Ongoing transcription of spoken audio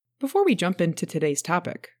Before we jump into today's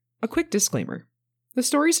topic, a quick disclaimer. The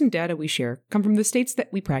stories and data we share come from the states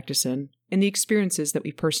that we practice in and the experiences that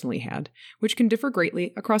we personally had, which can differ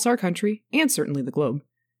greatly across our country and certainly the globe.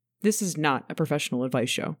 This is not a professional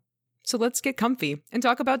advice show. So let's get comfy and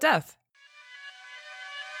talk about death.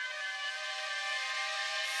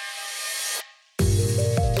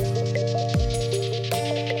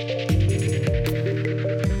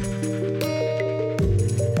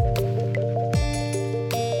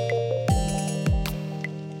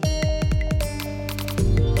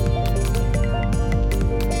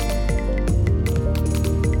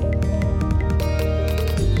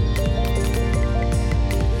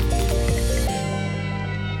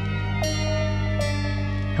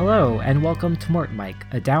 Hello, and welcome to Mort Mike,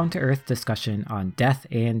 a down-to-earth discussion on death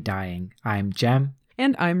and dying. I'm Jem.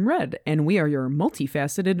 And I'm Red, and we are your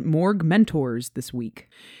multifaceted morgue mentors this week.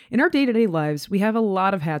 In our day-to-day lives, we have a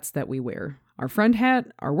lot of hats that we wear. Our friend hat,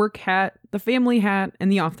 our work hat, the family hat,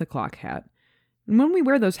 and the off-the-clock hat. And when we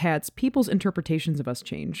wear those hats, people's interpretations of us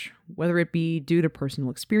change, whether it be due to personal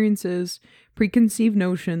experiences, preconceived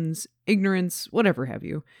notions, ignorance, whatever have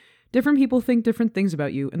you. Different people think different things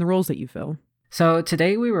about you and the roles that you fill. So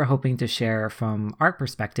today we were hoping to share from our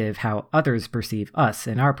perspective how others perceive us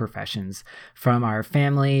in our professions, from our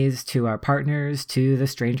families to our partners to the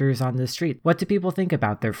strangers on the street. What do people think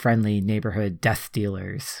about their friendly neighborhood death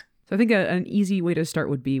dealers? So I think an easy way to start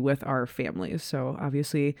would be with our families. So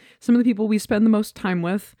obviously some of the people we spend the most time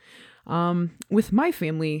with. With my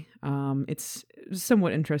family, it's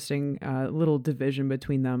somewhat interesting, little division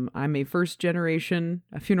between them. I'm a first generation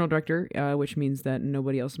funeral director, which means that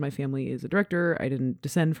nobody else in my family is a director. I didn't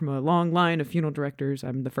descend from a long line of funeral directors.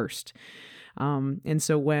 I'm the first. And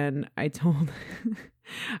so when I told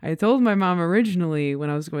my mom originally when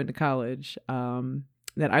I was going to college,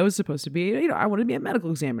 that I was supposed to be, I wanted to be a medical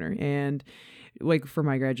examiner. And like for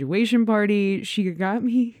my graduation party, she got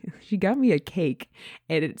me a cake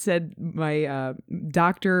and it said my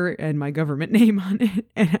doctor and my government name on it.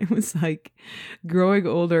 And I was like growing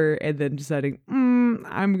older and then deciding,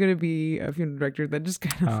 I'm going to be a funeral director. That just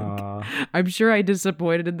kind of I'm sure I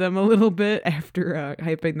disappointed them a little bit after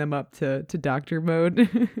hyping them up to doctor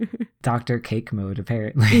mode. Dr. Cake mode,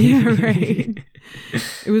 apparently. Yeah, right.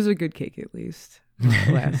 It was a good cake at least.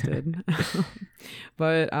 It lasted.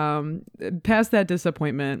 But past that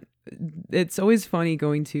disappointment, it's always funny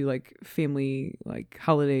going to like family like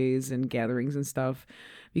holidays and gatherings and stuff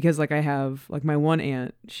because like I have like my one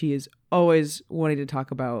aunt, she is always wanting to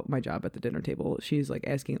talk about my job at the dinner table. She's like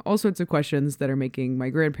asking all sorts of questions that are making my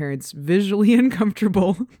grandparents visually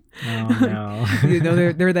uncomfortable. Oh no.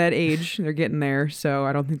 They're that age, they're getting there, so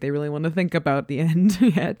I don't think they really want to think about the end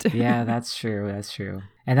yet. Yeah, that's true.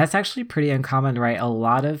 And that's actually pretty uncommon, right? A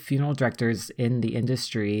lot of funeral directors in the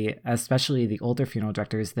industry, especially the older funeral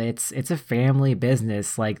directors, it's a family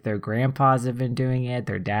business. Like their grandpas have been doing it,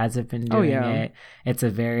 their dads have been doing it. It's a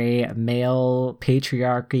very male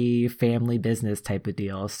patriarchy family business type of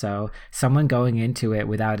deal. So someone going into it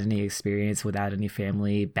without any experience, without any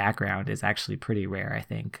family background is actually pretty rare, I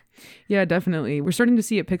think. Yeah, definitely. We're starting to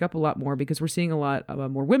see it pick up a lot more because we're seeing a lot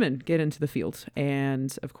more women get into the field.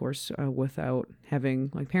 And of course, without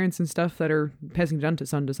having like parents and stuff that are passing down to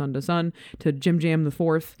son to son to son to Jim Jam the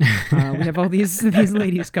fourth, we have all these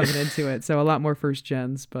ladies coming into it. So a lot more first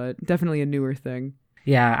gens, but definitely a newer thing.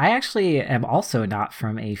 Yeah, I actually am also not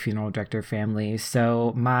from a funeral director family.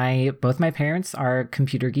 So both my parents are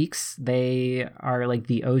computer geeks. They are like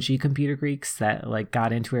the OG computer geeks that like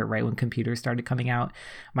got into it right when computers started coming out.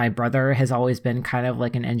 My brother has always been kind of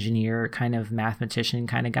like an engineer, kind of mathematician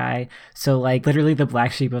kind of guy. So like literally the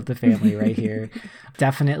black sheep of the family right here.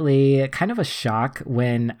 Definitely kind of a shock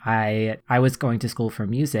when I was going to school for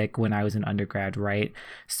music when I was an undergrad, right?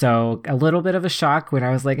 So a little bit of a shock when I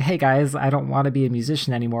was like, hey guys, I don't want to be a musician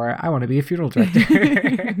anymore. I want to be a funeral director.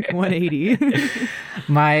 180.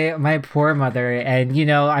 My poor mother, and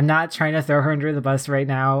I'm not trying to throw her under the bus right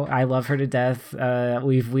now. I love her to death.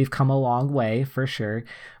 We've come a long way for sure,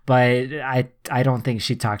 but I don't think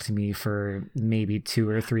she talked to me for maybe 2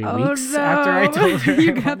 or 3 weeks after I told her.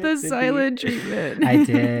 You got the silent treatment. I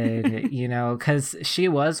did, because she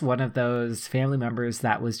was one of those family members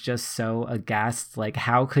that was just so aghast. Like,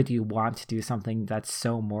 how could you want to do something that's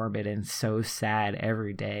so morbid and so sad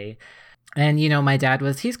every day? And, my dad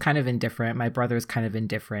he's kind of indifferent. My brother's kind of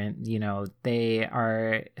indifferent. They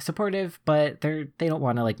are supportive, but they don't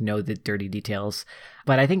want to know the dirty details.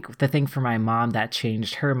 But I think the thing for my mom that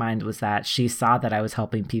changed her mind was that she saw that I was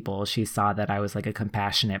helping people. She saw that I was like a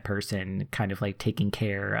compassionate person, kind of like taking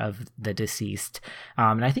care of the deceased.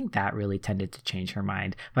 And I think that really tended to change her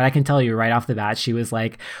mind. But I can tell you right off the bat, she was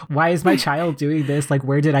like, why is my child doing this? Like,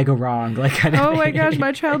 where did I go wrong? Like, kind of oh my gosh,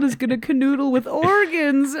 my child is going to canoodle with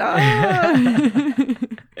organs.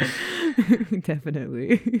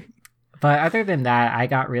 Definitely. But other than that, I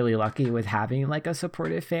got really lucky with having like a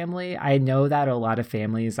supportive family. I know that a lot of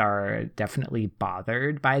families are definitely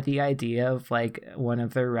bothered by the idea of like one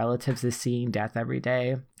of their relatives is seeing death every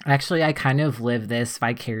day. Actually, I kind of live this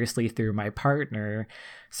vicariously through my partner.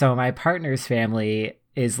 So my partner's family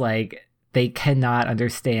is like, they cannot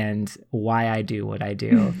understand why I do what I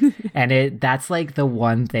do. And that's like the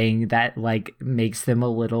one thing that like makes them a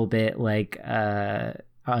little bit like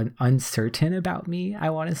uncertain about me.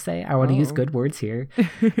 I want to say, I want to use good words here.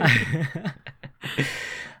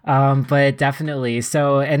 But definitely.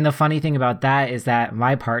 So, and the funny thing about that is that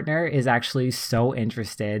my partner is actually so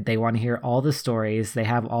interested. They want to hear all the stories. They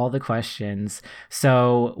have all the questions.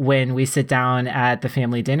 So when we sit down at the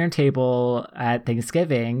family dinner table at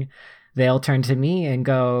Thanksgiving, they'll turn to me and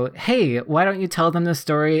go, hey, why don't you tell them the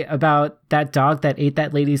story about that dog that ate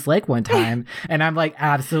that lady's leg one time? And I'm like,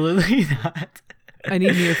 absolutely not. I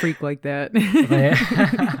need me a freak like that.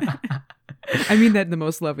 I mean that in the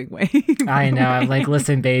most loving way. I know. I'm like,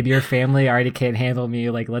 listen, babe, your family already can't handle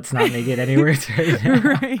me. Like, let's not make it any worse right now.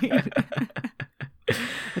 Right.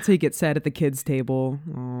 That's how you get sad at the kids' table.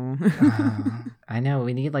 I know.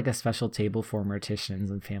 We need like a special table for morticians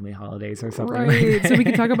and family holidays or something. Right. Like that. So we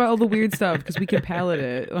can talk about all the weird stuff because we can palate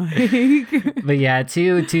it. Like... But yeah,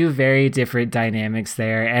 two very different dynamics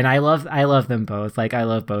there. And I love them both. Like I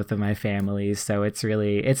love both of my families. So it's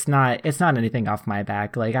not anything off my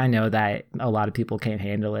back. Like I know that a lot of people can't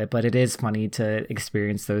handle it, but it is funny to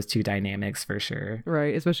experience those two dynamics for sure.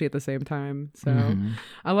 Right. Especially at the same time. So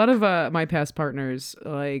a lot of my past partners,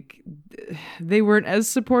 like they weren't as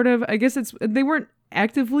supportive. I guess they weren't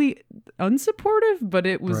actively unsupportive, but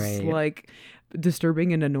it was like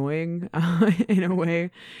disturbing and annoying in a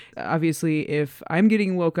way. Obviously, if I'm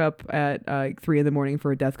getting woke up at 3 a.m.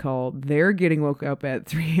 for a death call, they're getting woke up at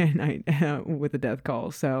 3 at night with a death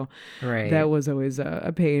call. So that was always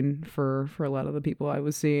a pain for a lot of the people I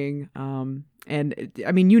was seeing. And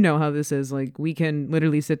I mean, you know how this is. Like, we can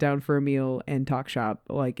literally sit down for a meal and talk shop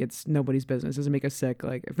like it's nobody's business. It doesn't make us sick.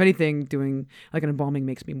 Like, if anything, doing like an embalming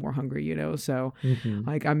makes me more hungry, you know? So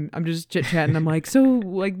like, I'm just chit chatting. I'm like, so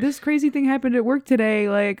like this crazy thing happened at work today.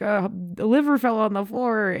 Like, the liver fell on the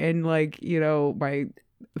floor, and like, you know, my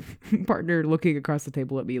partner looking across the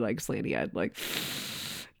table at me like slanty-eyed, like,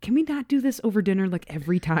 can we not do this over dinner like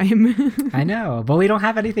every time? I know, but we don't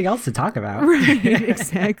have anything else to talk about. Right,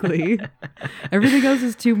 exactly. Everything else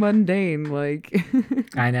is too mundane. Like,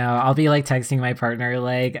 I know. I'll be like texting my partner,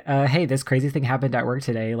 like, hey, this crazy thing happened at work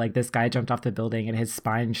today. Like, this guy jumped off the building and his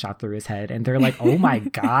spine shot through his head. And they're like, oh my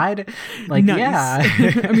God. Like, nice.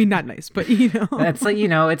 Yeah. I mean, not nice, but you know. That's like, you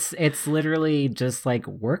know, it's literally just like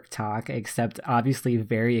work talk, except obviously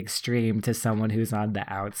very extreme to someone who's on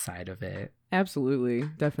the outside of it. Absolutely.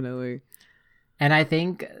 Definitely. And I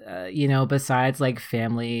think, you know, besides like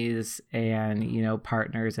families and, you know,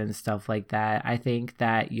 partners and stuff like that, I think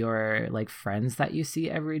that your like friends that you see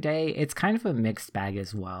every day, it's kind of a mixed bag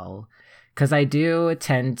as well. Because I do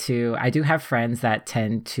have friends that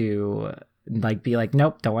tend to like be like,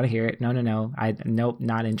 nope, don't want to hear it. No. Nope,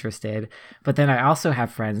 not interested. But then I also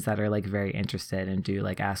have friends that are like very interested and do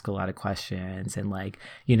like ask a lot of questions. And like,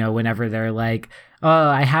 you know, whenever they're like, oh,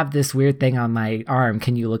 I have this weird thing on my arm,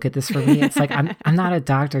 can you look at this for me? It's like, I'm not a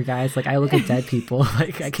doctor, guys. Like, I look at dead people.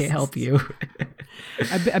 Like, I can't help you.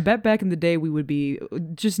 I bet back in the day we would be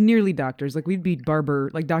just nearly doctors. Like, we'd be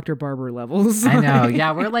Dr. Barber levels. I know.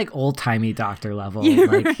 Yeah, we're like old-timey doctor level. Yeah,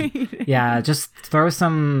 like, right. Yeah, just throw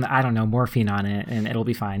some, I don't know, morphine on it and it'll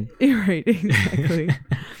be fine. Right, exactly.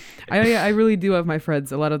 I really do have my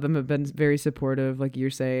friends. A lot of them have been very supportive, like you're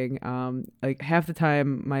saying. Like half the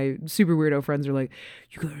time, my super weirdo friends are like,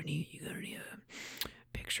 "You got any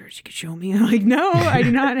pictures you could show me?" I'm like, "No, I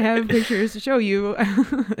do not have pictures to show you."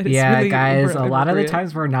 Yeah, really guys, a lot of the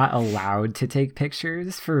times we're not allowed to take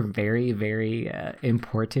pictures for very, very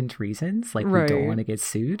important reasons. Like, we don't want to get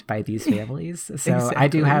sued by these families. So exactly. I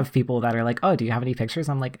do have people that are like, "Oh, do you have any pictures?"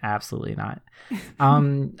 I'm like, absolutely not.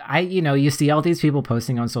 You see all these people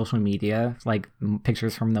posting on social media, like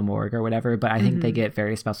pictures from the morgue or whatever, but I think they get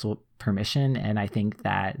very special permission, and I think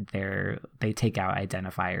that they take out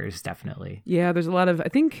identifiers definitely. Yeah, there's a lot of, I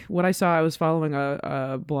think what I saw, I was following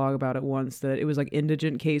a blog about it once, that it was like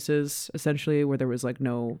indigent cases essentially where there was like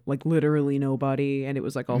no, like literally nobody, and it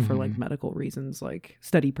was like all for like medical reasons, like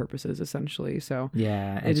study purposes essentially. So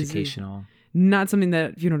yeah, educational. Not something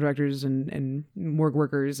that funeral directors and morgue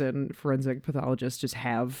workers and forensic pathologists just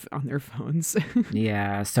have on their phones.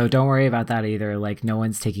 Yeah, so don't worry about that either. Like, no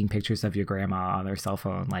one's taking pictures of your grandma on their cell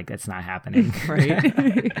phone. Like, it's not happening.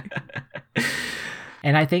 Right.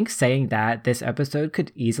 And I think saying that, this episode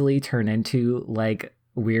could easily turn into like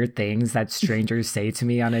weird things that strangers say to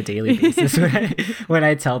me on a daily basis when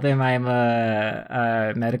I tell them I'm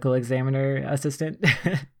a medical examiner assistant.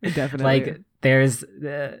 Definitely. Like, there's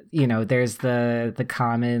there's the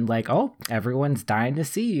common like, oh, everyone's dying to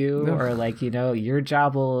see you, or like, your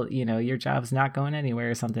job's not going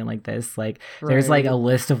anywhere, or something like this. Like, there's like a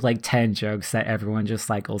list of like 10 jokes that everyone just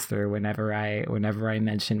cycles through whenever I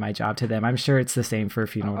mention my job to them. I'm sure it's the same for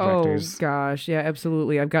funeral directors. Oh gosh, yeah,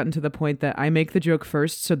 absolutely. I've gotten to the point that I make the joke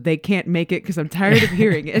first so they can't make it because I'm tired of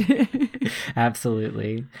hearing it.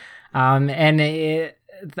 Absolutely.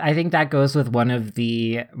 I think that goes with one of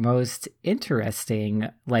the most interesting,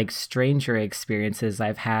 like, stranger experiences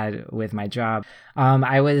I've had with my job.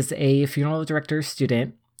 I was a funeral director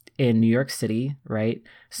student in New York City, right?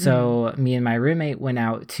 So me and my roommate went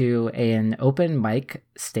out to an open mic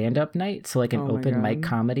stand-up night. So like an open mic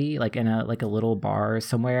comedy, like in a little bar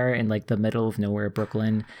somewhere in like the middle of nowhere,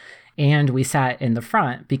 Brooklyn. And we sat in the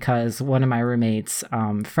front because one of my roommate's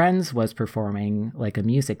friends was performing like a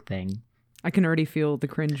music thing. I can already feel the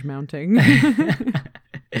cringe mounting.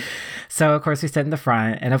 So, of course, we sit in the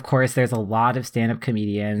front. And, of course, there's a lot of stand-up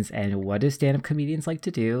comedians. And what do stand-up comedians like to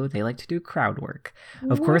do? They like to do crowd work.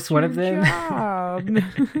 Of course, one of them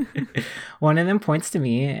points to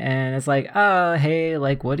me and is like, oh, hey,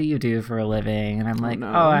 like, what do you do for a living? And I'm like,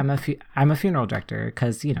 I'm a funeral director.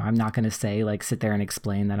 Because, I'm not going to say, like, sit there and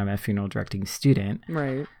explain that I'm a funeral directing student.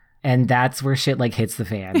 Right. And that's where shit like hits the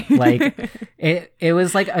fan. Like it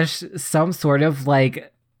was like some sort of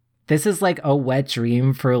like, this is like a wet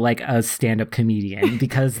dream for like a stand-up comedian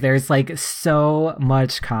because there's like so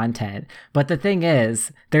much content. But the thing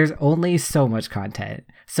is, there's only so much content.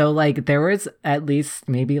 So like there was at least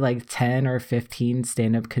maybe like 10 or 15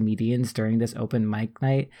 stand-up comedians during this open mic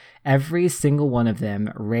night. Every single one of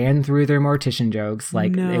them ran through their mortician jokes.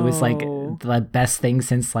 Like it was like the best thing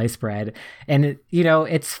since sliced bread. And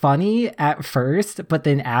it's funny at first, but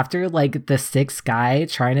then after like the sixth guy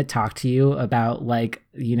trying to talk to you about like,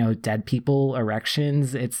 dead people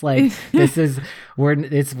erections, it's like it's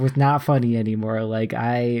not funny anymore. Like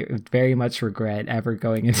I very much regret ever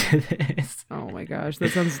going into this. Oh my gosh,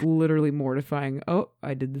 that sounds literally mortifying. Oh,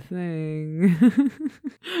 I did the thing.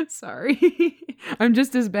 Sorry. I'm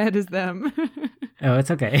just as bad as them. Oh,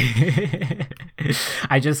 it's okay.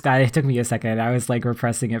 It took me a second. I was like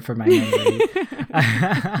repressing it from my memory.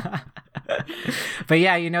 But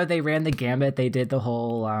yeah, they ran the gambit. They did the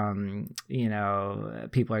whole,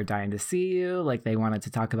 people are dying to see you. Like they wanted to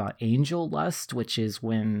talk about angel lust, which is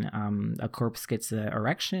when a corpse gets an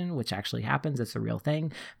erection, which actually happens. It's a real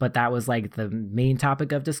thing. But that was like the main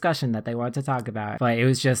topic of discussion that they wanted to talk about. But it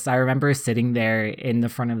was just, I remember sitting there in the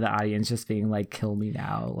front of the audience just being like, kill me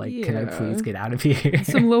now. Like, can I please get out of here?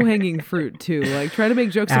 Some low-hanging fruit too. Like try to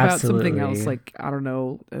make jokes about something else. Like, I don't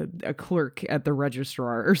know, a clerk at the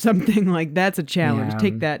registrar or something. Like that's a challenge. Yeah.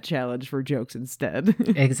 Take that challenge for jokes instead.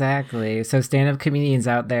 Exactly. So stand-up comedians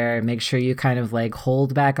out there, make sure you kind of like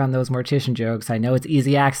hold back on those mortician jokes. I know it's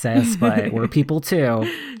easy access, but we're people too.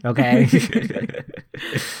 Okay.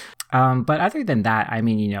 But other than that, I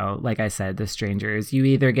mean, like I said, the strangers, you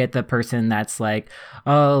either get the person that's like,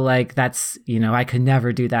 oh, like that's, I could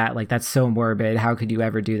never do that. Like, that's so morbid. How could you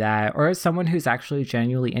ever do that? Or someone who's actually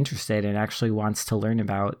genuinely interested and actually wants to learn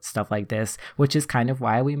about stuff like this, which is kind of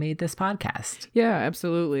why we made this podcast. Yeah,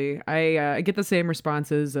 absolutely. I get the same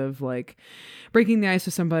responses of like breaking the ice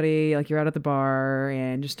with somebody, like you're out at the bar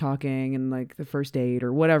and just talking and like the first date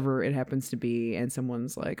or whatever it happens to be. And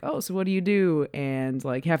someone's like, oh, so what do you do? And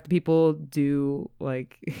like half the people do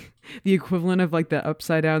like the equivalent of like the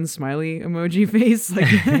upside down smiley emoji face.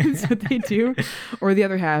 Like that's what they do. Or the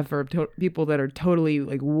other half are people that are totally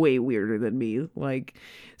like way weirder than me. Like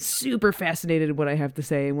super fascinated what I have to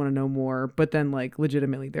say and want to know more. But then like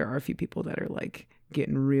legitimately there are a few people that are like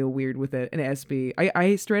getting real weird with it and asked me.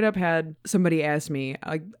 I straight up had somebody ask me,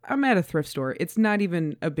 like, I'm at a thrift store. It's not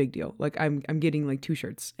even a big deal. Like I'm getting like 2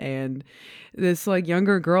 shirts, and this like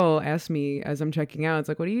younger girl asked me as I'm checking out, it's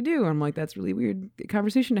like, what do you do? I'm like, that's really weird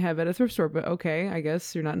conversation to have at a thrift store, but okay, I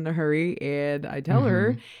guess you're not in a hurry. And I tell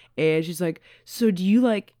her, and she's like, so do you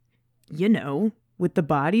like with the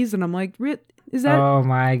bodies. And I'm like, is that, oh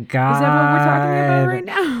my God. Is that what we're talking about right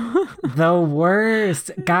now? The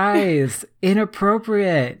worst. Guys,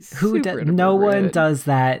 inappropriate. No one does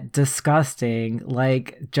that. Disgusting.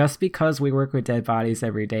 Like, just because we work with dead bodies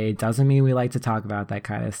every day doesn't mean we like to talk about that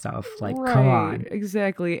kind of stuff. Like, right, come on.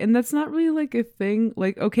 Exactly. And that's not really like a thing.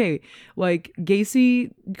 Like, okay, like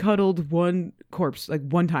Gacy cuddled one corpse like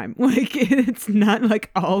one time. Like, it's not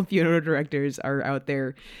like all funeral directors are out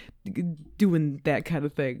there doing that kind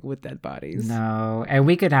of thing with dead bodies. No, and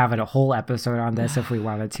we could have a whole episode on this if we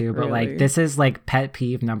wanted to, but like this is like pet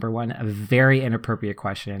peeve number one, a very inappropriate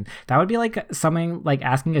question. That would be like something like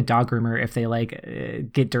asking a dog groomer if they like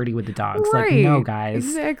get dirty with the dogs. Right. Like, no, guys.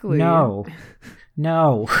 Exactly. No.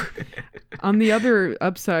 On the other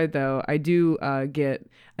upside, though, I do get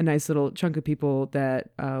a nice little chunk of people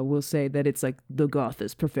that will say that it's like the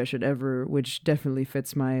gothest profession ever, which definitely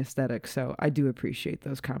fits my aesthetic. So I do appreciate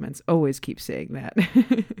those comments. Always keep saying that.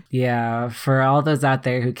 Yeah, for all those out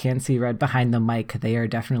there who can't see Red behind the mic, they are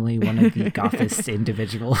definitely one of the gothest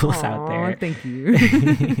individuals out there. Thank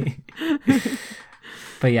you.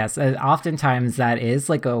 But yes, oftentimes that is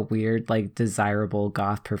like a weird, like desirable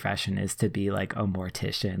goth profession is to be like a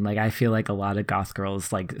mortician. Like I feel like a lot of goth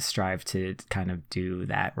girls like strive to kind of do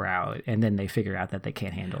that route, and then they figure out that they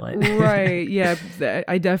can't handle it. Right. Yeah.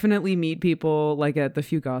 I definitely meet people like at the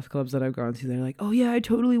few goth clubs that I've gone to. They're like, oh yeah, I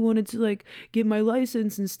totally wanted to like get my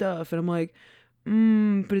license and stuff. And I'm like,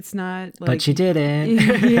 but it's not like, but you didn't.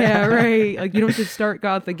 Yeah, right. Like you don't just start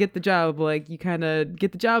goth and get the job. Like you kind of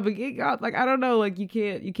get the job and get goth. Like I don't know. Like you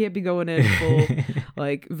can't be going in full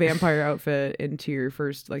like vampire outfit into your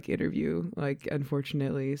first like interview. Like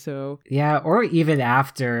unfortunately, so yeah, or even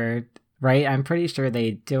after. Right? I'm pretty sure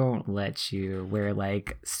they don't let you wear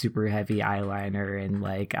like super heavy eyeliner and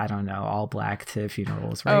like, I don't know, all black to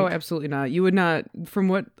funerals, right? Oh, absolutely not. You would not, from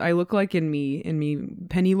what I look like in me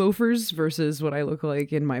penny loafers versus what I look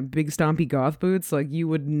like in my big stompy goth boots, like you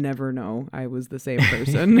would never know I was the same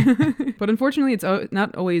person. But unfortunately, it's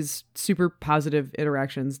not always super positive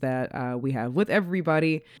interactions that we have with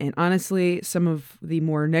everybody. And honestly, some of the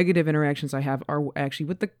more negative interactions I have are actually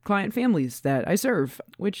with the client families that I serve,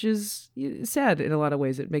 which is sad in a lot of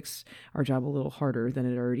ways. It makes our job a little harder than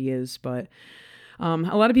it already is. But a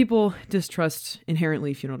lot of people distrust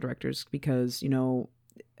inherently funeral directors because,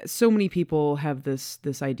 so many people have this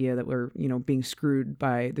idea that we're, being screwed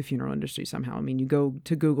by the funeral industry somehow. I mean, you go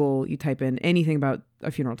to Google, you type in anything about a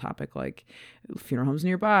funeral topic, like funeral homes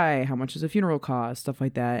nearby, how much does a funeral cost, stuff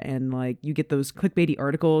like that. And like you get those clickbaity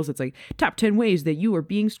articles. It's like top 10 ways that you are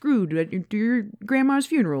being screwed at your grandma's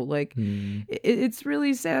funeral. Like it's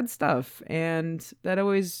really sad stuff. And that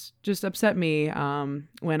always just upset me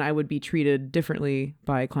when I would be treated differently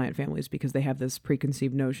by client families because they have this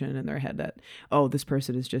preconceived notion in their head that, oh, this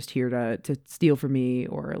person is just here to steal from me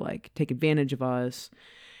or like take advantage of us.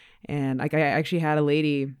 And like I actually had a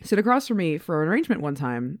lady sit across from me for an arrangement one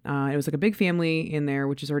time. It was like a big family in there,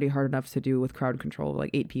 which is already hard enough to do with crowd control,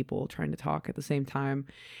 like 8 people trying to talk at the same time.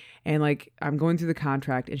 And like I'm going through the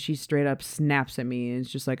contract and she straight up snaps at me and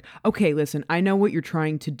is just like, okay, listen, I know what you're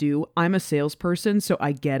trying to do. I'm a salesperson, so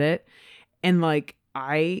I get it. And like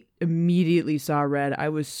I immediately saw red. I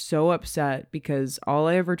was so upset because all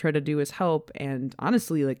I ever try to do is help and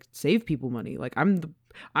honestly like save people money. Like I'm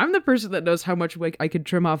the person that knows how much like I could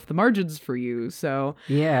trim off the margins for you. So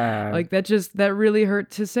yeah, like that really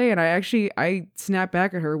hurt to say. And I snapped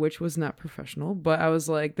back at her, which was not professional, but I was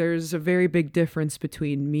like, there's a very big difference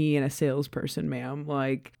between me and a salesperson, ma'am.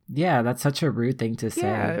 Like, yeah, that's such a rude thing to say.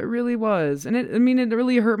 Yeah, it really was. And it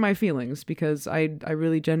really hurt my feelings because I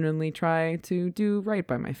really genuinely try to do right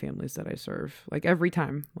by my families that I serve. Like every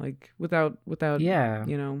time, like without, yeah,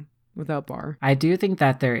 without bar. I do think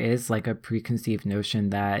that there is like a preconceived notion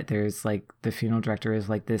that there's like the funeral director is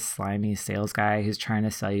like this slimy sales guy who's trying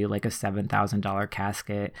to sell you like a $7,000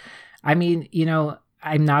 casket. I mean,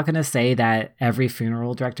 I'm not going to say that every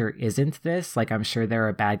funeral director isn't this. Like, I'm sure there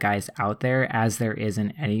are bad guys out there, as there is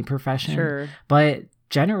in any profession. Sure. But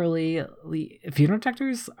generally, funeral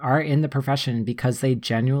directors are in the profession because they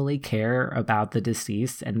genuinely care about the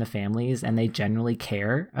deceased and the families, and they genuinely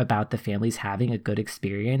care about the families having a good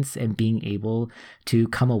experience and being able to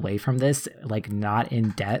come away from this like not in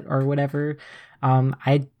debt or whatever.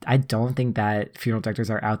 I don't think that funeral directors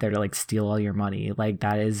are out there to like steal all your money. Like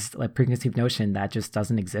that is like preconceived notion that just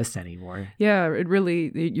doesn't exist anymore. Yeah, it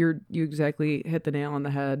really you exactly hit the nail on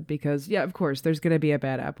the head because yeah, of course, there's going to be a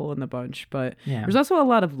bad apple in the bunch, but Yeah. there's also a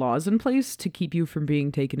lot of laws in place to keep you from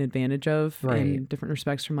being taken advantage of in Right. different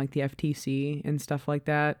respects from like the FTC and stuff like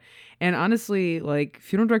that. And honestly, like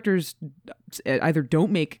funeral directors either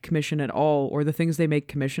don't make commission at all or the things they make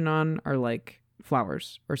commission on are like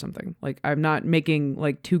flowers or something. Like I'm not making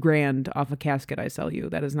like $2,000 off a casket I sell you.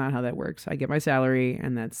 That is not how that works. I get my salary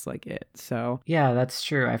and that's like it. So Yeah, that's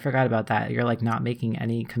true. I forgot about that. You're like not making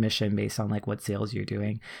any commission based on like what sales you're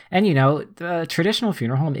doing. And you know, the traditional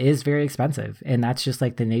funeral home is very expensive, and that's just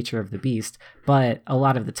like the nature of the beast. But a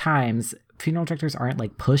lot of the times funeral directors aren't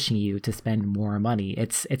like pushing you to spend more money.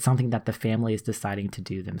 It's something that the family is deciding to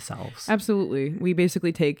do themselves. absolutely. We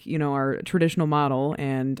basically take, our traditional model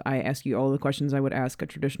and I ask you all the questions I would ask a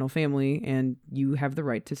traditional family and you have the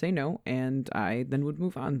right to say no and I then would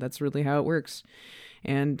move on. That's really how it works.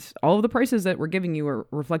 And all of the prices that we're giving you are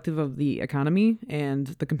reflective of the economy and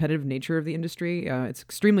the competitive nature of the industry. It's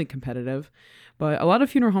extremely competitive, but a lot of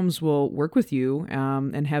funeral homes will work with you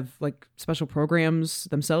and have like special programs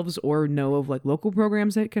themselves or know of like local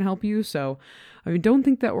programs that can help you. So, I mean, don't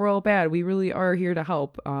think that we're all bad. We really are here to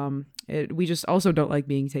help. We just also don't like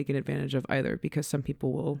being taken advantage of either because some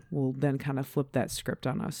people will then kind of flip that script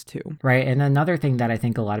on us too. Right. And another thing that I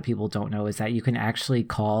think a lot of people don't know is that you can actually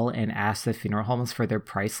call and ask the funeral homes for their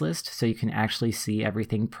price list. So you can actually see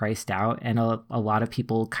everything priced out. And a lot of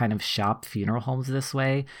people kind of shop funeral homes this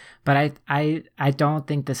way. But I don't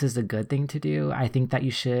think this is a good thing to do. I think that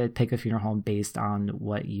you should pick a funeral home based on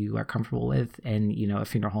what you are comfortable with and, a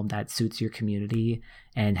funeral home that suits your community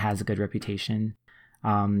and has a good reputation.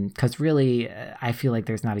 Because really, I feel like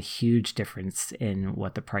there's not a huge difference in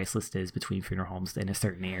what the price list is between funeral homes in a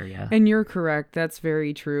certain area. And you're correct. That's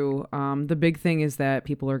very true. The big thing is that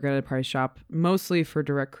people are going to price shop mostly for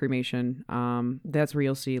direct cremation. That's where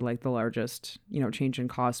you'll see like the largest, change in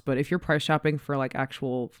cost. But if you're price shopping for like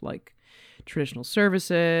actual like traditional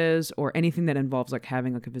services or anything that involves like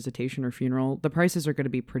having like a visitation or funeral, the prices are going to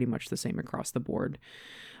be pretty much the same across the board.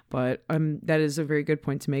 But that is a very good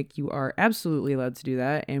point to make. You are absolutely allowed to do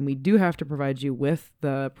that. And we do have to provide you with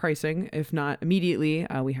the pricing. If not immediately,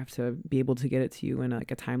 we have to be able to get it to you in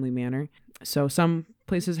like a timely manner. So some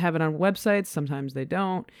places have it on websites. Sometimes they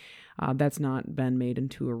don't. That's not been made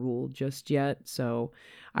into a rule just yet. So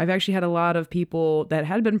I've actually had a lot of people that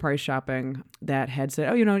had been price shopping that had said,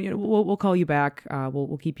 oh, we'll call you back.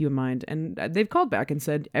 We'll keep you in mind. And they've called back and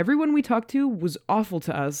said, everyone we talked to was awful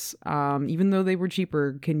to us. Even though they were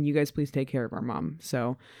cheaper, can you guys please take care of our mom?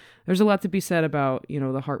 So there's a lot to be said about,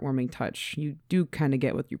 the heartwarming touch. You do kind of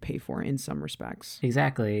get what you pay for in some respects.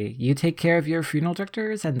 Exactly. You take care of your funeral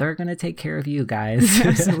directors and they're going to take care of you guys.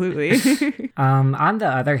 Absolutely. On the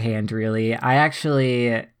other hand, really, I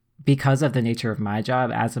actually, because of the nature of my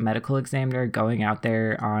job as a medical examiner, going out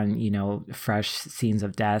there on, fresh scenes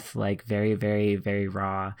of death, like very, very, very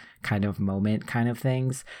raw kind of moment kind of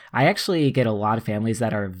things, I actually get a lot of families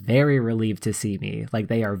that are very relieved to see me. Like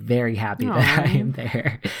they are very happy that I am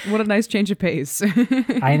there. What a nice change of pace.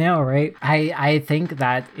 I know, right? I think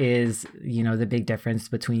that is, the big difference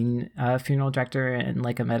between a funeral director and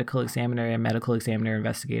like a medical examiner and medical examiner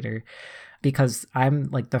investigator. Because I'm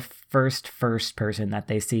like the first person that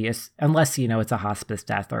they see, unless, it's a hospice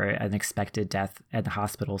death or an expected death at the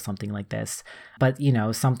hospital, something like this. But,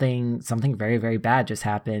 something very, very bad just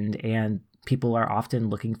happened and people are often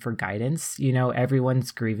looking for guidance. Everyone's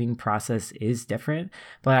grieving process is different,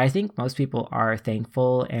 but I think most people are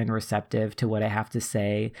thankful and receptive to what I have to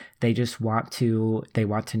say. They just want to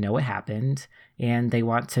know what happened and they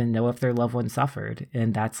want to know if their loved one suffered.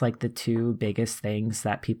 And that's like the two biggest things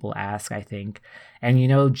that people ask, I think. And,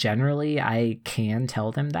 generally I can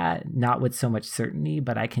tell them that, not with so much certainty,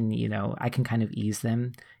 but I can kind of ease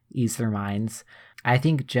their minds. I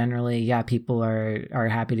think generally, yeah, people are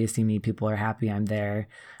happy to see me. People are happy I'm there.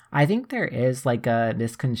 I think there is like a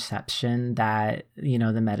misconception that, the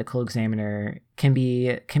medical examiner can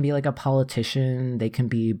be like a politician. They can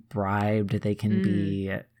be bribed. They can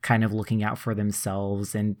be kind of looking out for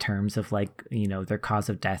themselves in terms of like, their cause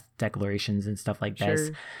of death declarations and stuff like this.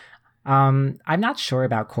 Sure. I'm not sure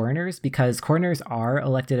about coroners because coroners are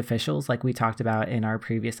elected officials, like we talked about in our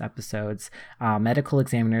previous episodes. Medical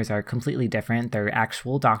examiners are completely different. They're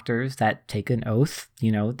actual doctors that take an oath.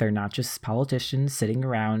 You know, they're not just politicians sitting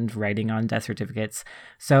around writing on death certificates.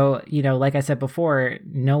 So, you know, like I said before,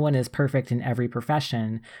 no one is perfect in every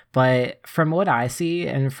profession. But from what I see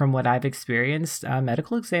and from what I've experienced,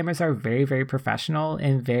 medical examiners are very, very professional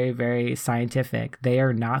and very, very scientific. They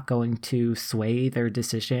are not going to sway their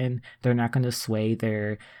decision. They're not going to sway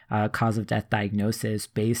their cause of death diagnosis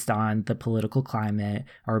based on the political climate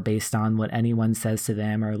or based on what anyone says to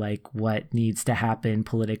them or like what needs to happen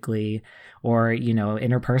politically or, you know,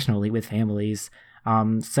 interpersonally with families.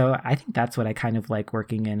 So I think that's what I kind of like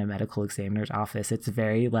working in a medical examiner's office. It's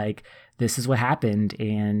very like, this is what happened.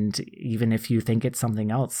 And even if you think it's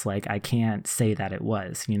something else, like I can't say that it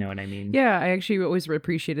was, you know what I mean? Yeah, I actually always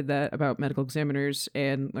appreciated that about medical examiners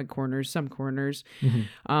and like coroners, some coroners,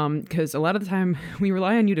 because a lot of the time we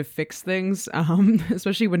rely on you to fix things,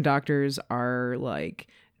 especially when doctors are like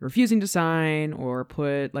refusing to sign or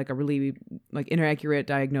put like a really like inaccurate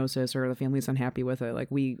diagnosis or the family's unhappy with it. Like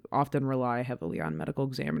we often rely heavily on medical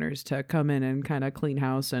examiners to come in and kind of clean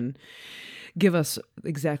house and give us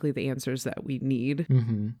exactly the answers that we need.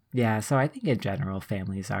 Yeah, so I think in general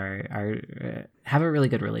families are have a really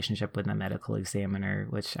good relationship with a medical examiner,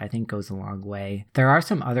 which I think goes a long way. There are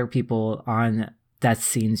some other people on death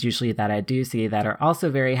scenes usually that I do see that are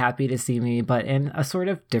also very happy to see me, but in a sort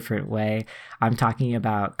of different way. I'm talking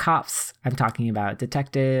about cops, I'm talking about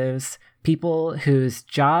detectives, people whose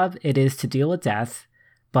job it is to deal with death,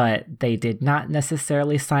 but they did not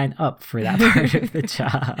necessarily sign up for that part of the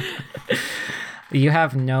job. You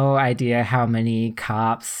have no idea how many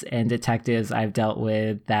cops and detectives I've dealt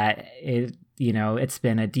with that it's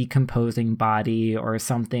been a decomposing body or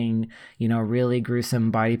something, really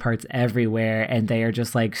gruesome body parts everywhere. And they are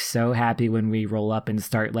just like so happy when we roll up and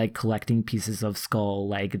start like collecting pieces of skull.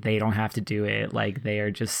 Like they don't have to do it. Like they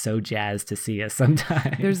are just so jazzed to see us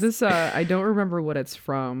sometimes. There's this, I don't remember what it's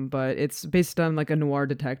from, but it's based on like a noir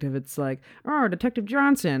detective. It's like, oh, Detective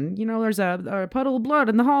Johnson, there's a puddle of blood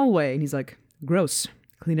in the hallway. And he's like, gross,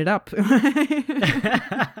 clean it up.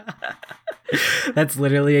 That's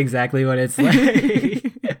literally exactly what it's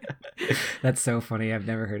like. That's so funny. I've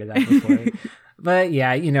never heard of that before. But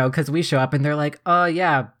yeah, because we show up and they're like, oh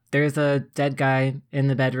yeah, there's a dead guy in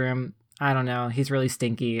the bedroom. I don't know. He's really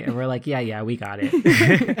stinky. And we're like, yeah, we got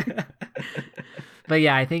it. But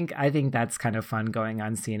yeah, I think that's kind of fun going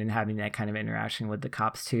on scene and having that kind of interaction with the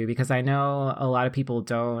cops too, because I know a lot of people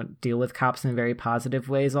don't deal with cops in very positive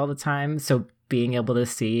ways all the time. So being able to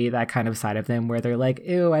see that kind of side of them where they're like,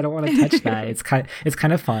 ew, I don't want to touch that. It's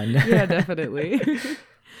kind of fun. Yeah, definitely.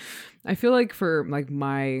 I feel like for like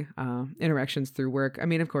my interactions through work, I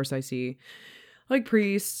mean, of course I see like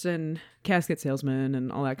priests and casket salesmen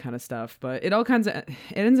and all that kind of stuff, but it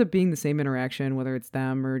ends up being the same interaction, whether it's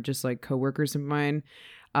them or just like coworkers of mine.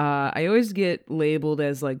 I always get labeled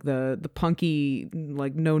as like the punky,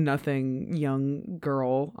 like know nothing young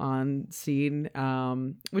girl on scene,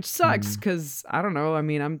 which sucks because I don't know. I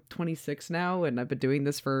mean, I'm 26 now and I've been doing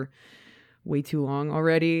this for way too long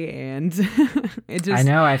already, and it just, I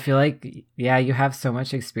know, I feel like, yeah, you have so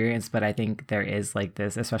much experience, but I think there is like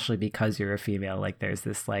this, especially because you're a female, like there's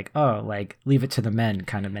this like, oh, like leave it to the men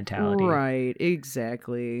kind of mentality. Right,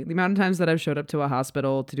 exactly. The amount of times that I've showed up to a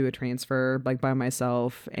hospital to do a transfer like by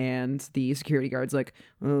myself and the security guard's like,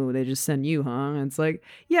 oh, they just sent you, huh? And it's like,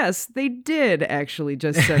 yes, they did actually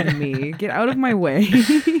just send me. Get out of my way.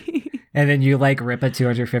 And then you like rip a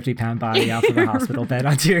 250-pound body off of the hospital bed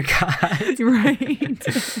onto your cot.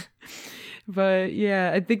 Right. But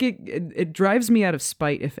yeah, I think it drives me out of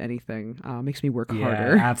spite, if anything. Makes me work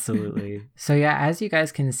harder. Absolutely. So yeah, as you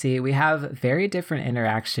guys can see, we have very different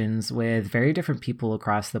interactions with very different people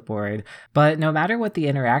across the board. But no matter what the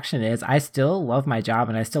interaction is, I still love my job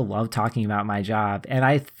and I still love talking about my job. And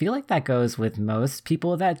I feel like that goes with most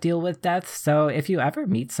people that deal with death. So if you ever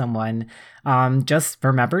meet someone, just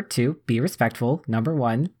remember to be respectful. Number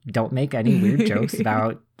one, don't make any weird jokes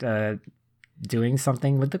about doing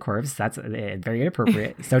something with the corpse. That's very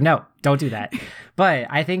inappropriate. So no, don't do that. But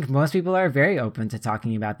I think most people are very open to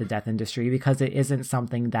talking about the death industry because it isn't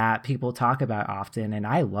something that people talk about often. And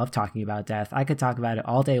I love talking about death. I could talk about it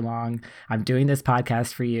all day long. I'm doing this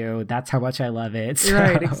podcast for you. That's how much I love it. So.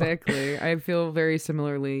 Right, exactly. I feel very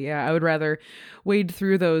similarly. Yeah, I would rather wade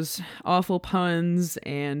through those awful puns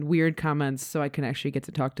and weird comments so I can actually get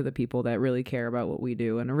to talk to the people that really care about what we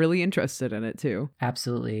do and are really interested in it too.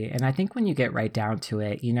 Absolutely. And I think when you get get right down to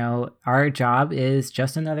it, our job is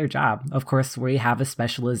just another job. Of course, we have a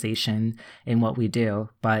specialization in what we do,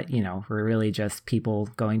 but, we're really just people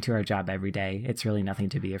going to our job every day. It's really nothing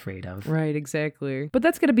to be afraid of. Right, exactly. But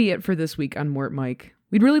that's going to be it for this week on Mort Mike.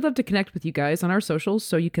 We'd really love to connect with you guys on our socials,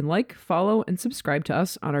 so you can like, follow, and subscribe to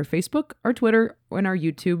us on our Facebook, our Twitter, and our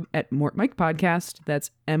YouTube at Mort Mike Podcast.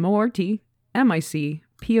 That's MortMicPodcast.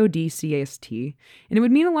 And it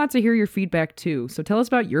would mean a lot to hear your feedback too. So tell us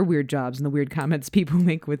about your weird jobs and the weird comments people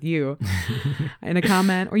make with you in a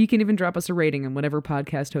comment, or you can even drop us a rating on whatever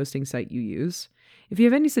podcast hosting site you use. If you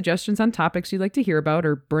have any suggestions on topics you'd like to hear about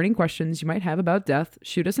or burning questions you might have about death,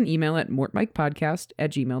 shoot us an email at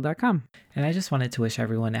mortmikepodcast@gmail.com. And I just wanted to wish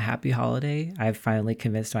everyone a happy holiday. I've finally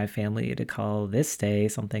convinced my family to call this day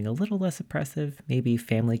something a little less oppressive, maybe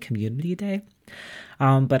Family Community Day.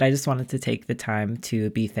 But I just wanted to take the time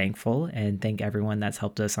to be thankful and thank everyone that's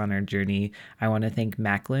helped us on our journey. I want to thank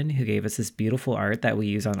Macklin, who gave us this beautiful art that we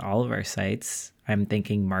use on all of our sites. I'm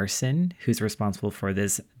thanking Marcin, who's responsible for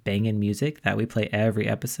this bangin' music that we play every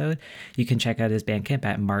episode. You can check out his Bandcamp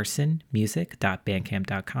at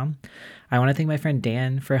marcinmusic.bandcamp.com. I want to thank my friend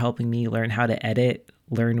Dan for helping me learn how to edit,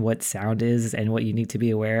 learn what sound is and what you need to be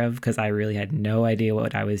aware of, because I really had no idea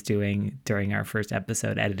what I was doing during our first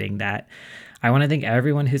episode editing that. I want to thank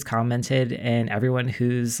everyone who's commented and everyone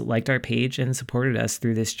who's liked our page and supported us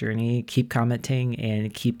through this journey. Keep commenting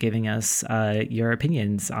and keep giving us your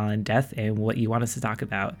opinions on death and what you want us to talk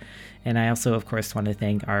about. And I also, of course, want to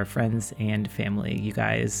thank our friends and family. You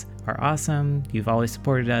guys are awesome. You've always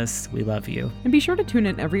supported us. We love you. And be sure to tune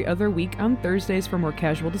in every other week on Thursdays for more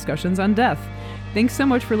casual discussions on death. Thanks so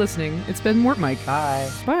much for listening. It's been Mort Mike. Bye.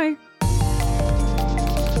 Bye.